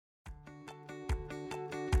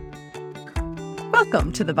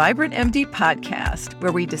Welcome to the Vibrant MD podcast,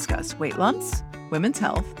 where we discuss weight loss, women's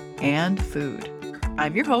health, and food.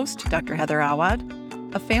 I'm your host, Dr. Heather Awad,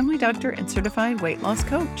 a family doctor and certified weight loss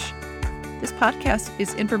coach. This podcast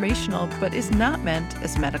is informational, but is not meant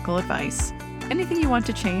as medical advice. Anything you want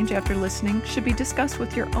to change after listening should be discussed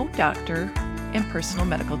with your own doctor and personal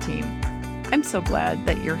medical team. I'm so glad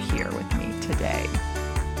that you're here with me today.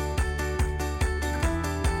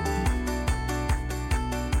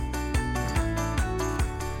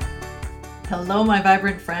 Hello, my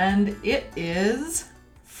vibrant friend. It is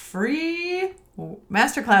free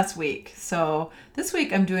masterclass week. So this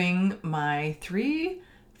week I'm doing my 3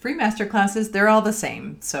 free masterclasses. They're all the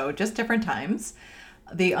same, so just different times.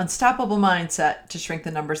 The Unstoppable Mindset to Shrink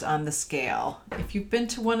the Numbers on the Scale. If you've been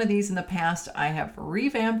to one of these in the past, I have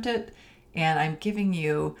revamped it, and I'm giving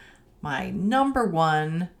you my number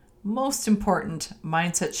 1 most important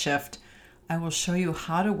mindset shift. I will show you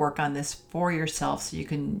how to work on this for yourself so you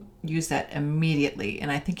can use that immediately.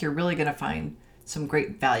 And I think you're really going to find some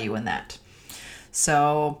great value in that.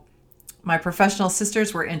 So my professional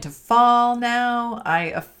sisters, we're into fall now. I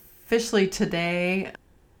officially today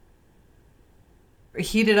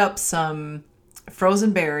heated up some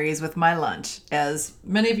frozen berries with my lunch. As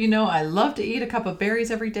many of you know, I love to eat a cup of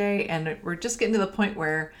berries every day, and we're just getting to the point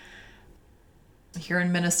where here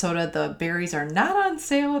in Minnesota, the berries are not on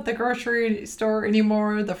sale at the grocery store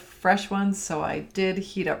anymore, the fresh ones. So I did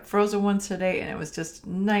heat up frozen ones today, and it was just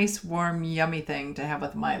nice, warm, yummy thing to have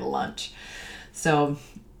with my lunch. So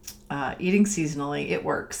eating seasonally, it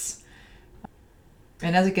works.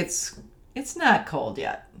 And as it's not cold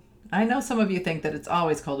yet. I know some of you think that it's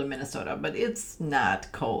always cold in Minnesota, but it's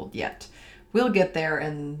not cold yet. We'll get there,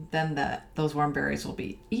 and then those warm berries will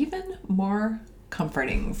be even more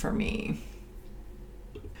comforting for me.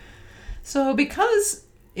 So because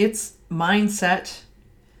it's Mindset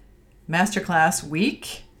Masterclass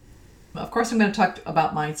week, of course I'm going to talk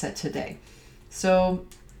about mindset today. So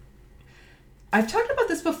I've talked about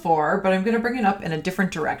this before, but I'm going to bring it up in a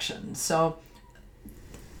different direction. So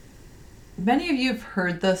many of you have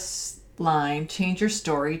heard this line, change your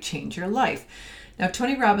story, change your life. Now,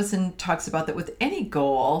 Tony Robinson talks about that with any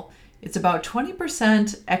goal, it's about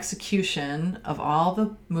 20% execution of all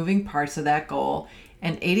the moving parts of that goal,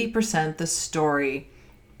 and 80% the story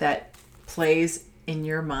that plays in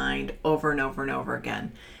your mind over and over and over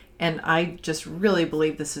again. And I just really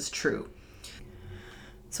believe this is true.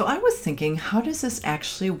 So I was thinking, how does this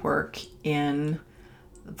actually work in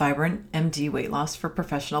Vibrant MD weight loss for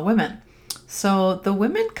professional women? So the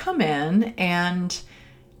women come in, and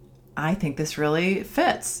I think this really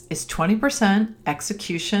fits. It's 20%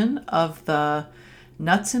 execution of the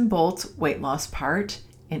nuts and bolts weight loss part,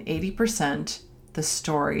 and 80% the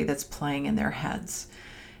story that's playing in their heads.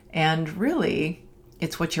 And really,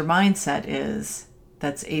 it's what your mindset is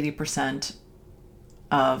that's 80%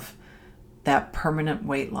 of that permanent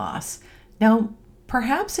weight loss. Now,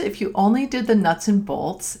 perhaps if you only did the nuts and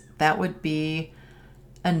bolts, that would be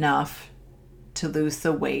enough to lose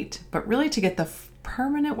the weight. But really, to get the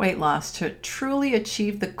permanent weight loss, to truly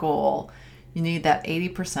achieve the goal, you need that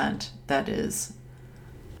 80% that is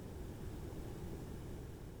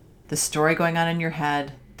the story going on in your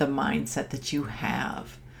head, the mindset that you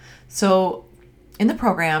have. So in the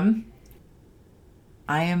program,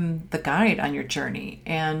 I am the guide on your journey.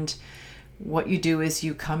 And what you do is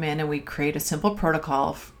you come in and we create a simple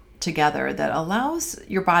protocol together that allows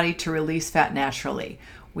your body to release fat naturally.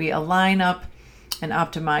 We align up and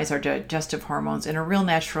optimize our digestive hormones in a real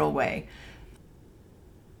natural way.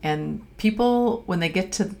 And people, when they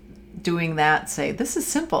get to doing that, say, this is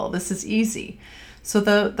simple, this is easy. So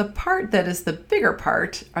the part that is the bigger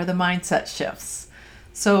part are the mindset shifts.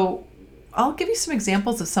 So I'll give you some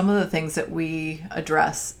examples of some of the things that we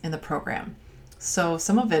address in the program. So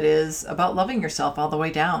some of it is about loving yourself all the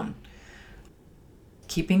way down,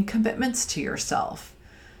 keeping commitments to yourself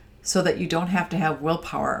so that you don't have to have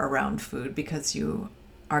willpower around food because you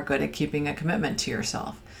are good at keeping a commitment to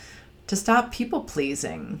yourself, to stop people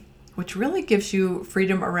pleasing, which really gives you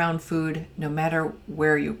freedom around food no matter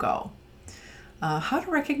where you go. How to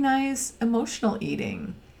recognize emotional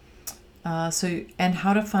eating, and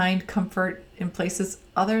how to find comfort in places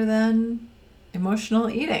other than emotional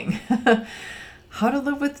eating. How to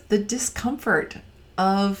live with the discomfort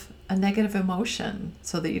of a negative emotion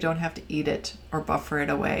so that you don't have to eat it or buffer it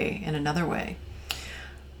away in another way.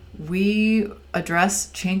 We address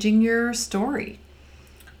changing your story.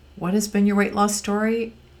 What has been your weight loss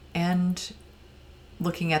story, and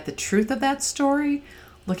looking at the truth of that story,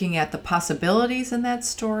 looking at the possibilities in that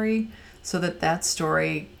story so that that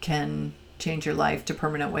story can change your life to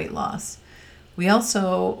permanent weight loss. We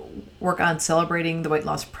also work on celebrating the weight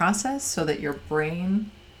loss process so that your brain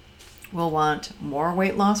will want more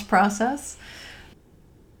weight loss process.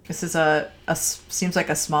 This is seems like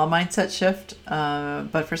a small mindset shift,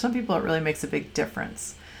 but for some people it really makes a big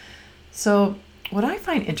difference. So what I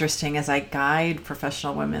find interesting as I guide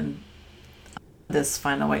professional women this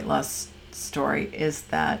final weight loss story is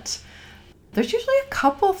that there's usually a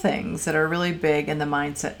couple things that are really big in the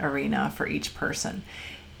mindset arena for each person.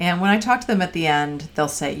 And when I talk to them at the end, they'll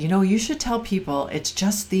say, you should tell people it's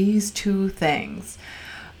just these two things.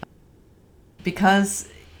 Because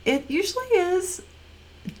it usually is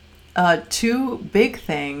two big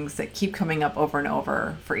things that keep coming up over and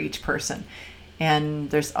over for each person. And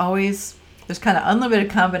there's kind of unlimited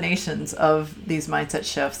combinations of these mindset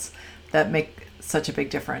shifts that make such a big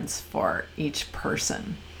difference for each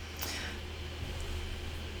person.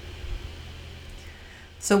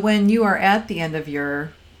 So when you are at the end of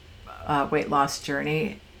your weight loss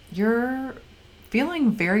journey, you're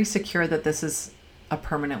feeling very secure that this is a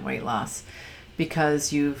permanent weight loss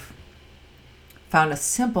because you've found a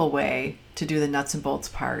simple way to do the nuts and bolts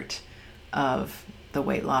part of the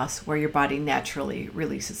weight loss where your body naturally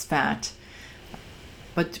releases fat.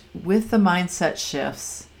 But with the mindset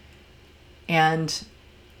shifts and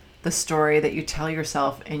the story that you tell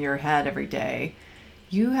yourself in your head every day,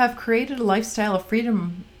 you have created a lifestyle of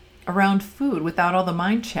freedom around food without all the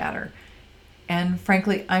mind chatter. And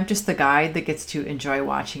frankly, I'm just the guide that gets to enjoy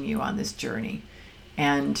watching you on this journey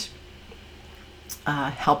and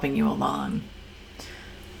helping you along.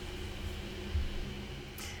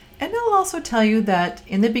 And I'll also tell you that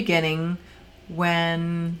in the beginning,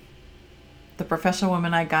 when the professional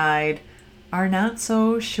women I guide are not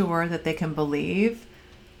so sure that they can believe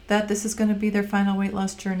that this is going to be their final weight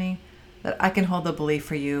loss journey, that I can hold the belief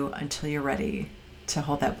for you until you're ready to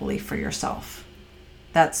hold that belief for yourself.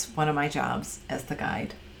 That's one of my jobs as the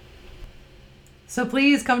guide. So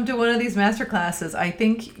please come to one of these masterclasses. I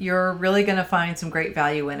think you're really going to find some great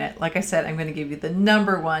value in it. Like I said, I'm going to give you the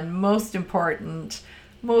number one, most important,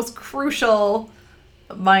 most crucial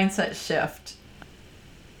mindset shift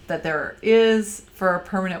that there is for a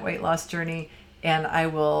permanent weight loss journey. And I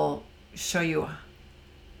will show you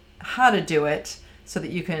how to do it so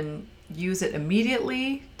that you can use it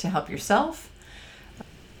immediately to help yourself.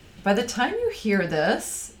 By the time you hear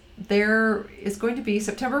this, there is going to be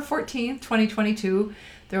September 14th, 2022.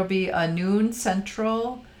 There will be a noon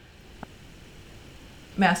Central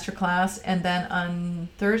masterclass. And then on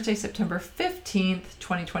Thursday, September 15th,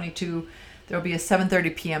 2022, there will be a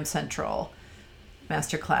 7:30 p.m. Central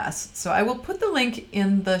masterclass. So I will put the link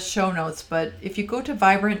in the show notes, but if you go to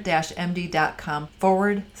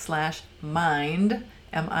vibrant-md.com/mind,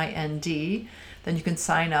 M-I-N-D, then you can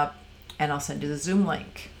sign up and I'll send you the Zoom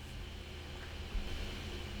link.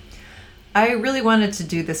 I really wanted to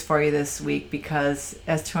do this for you this week because,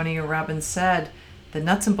 as Tony Robbins said, the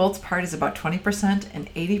nuts and bolts part is about 20%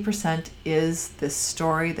 and 80% is this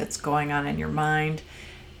story that's going on in your mind.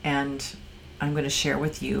 And I'm going to share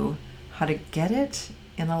with you how to get it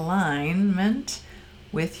in alignment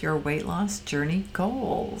with your weight loss journey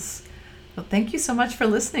goals. Well, thank you so much for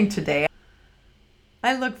listening today.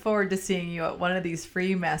 I look forward to seeing you at one of these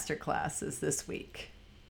free masterclasses this week.